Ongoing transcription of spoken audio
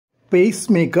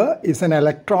Pacemaker is an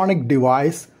electronic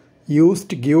device used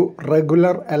to give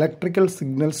regular electrical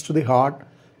signals to the heart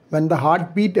when the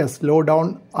heartbeat has slowed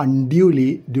down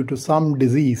unduly due to some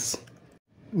disease.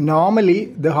 Normally,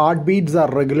 the heartbeats are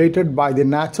regulated by the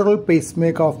natural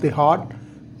pacemaker of the heart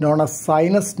known as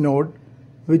sinus node,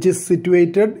 which is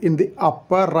situated in the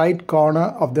upper right corner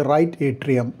of the right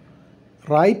atrium.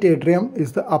 Right atrium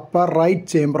is the upper right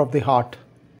chamber of the heart.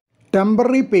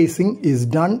 Temporary pacing is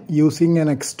done using an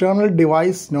external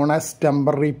device known as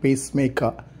temporary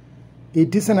pacemaker.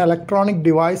 It is an electronic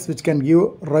device which can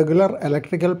give regular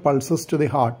electrical pulses to the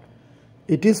heart.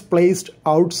 It is placed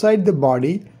outside the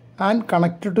body and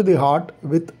connected to the heart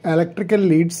with electrical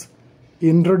leads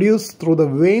introduced through the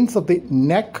veins of the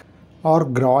neck or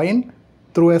groin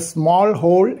through a small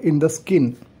hole in the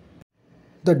skin.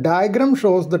 The diagram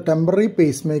shows the temporary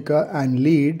pacemaker and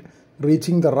lead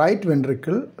reaching the right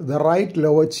ventricle, the right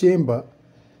lower chamber.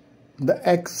 The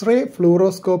X-ray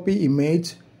fluoroscopy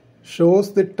image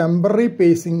shows the temporary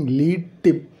pacing lead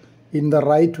tip in the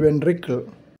right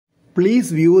ventricle.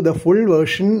 Please view the full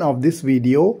version of this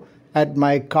video at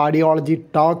my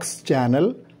Cardiology Talks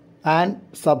channel and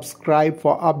subscribe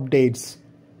for updates.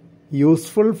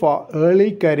 Useful for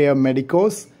early career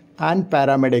medicos and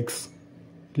paramedics.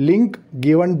 Link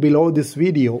given below this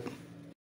video.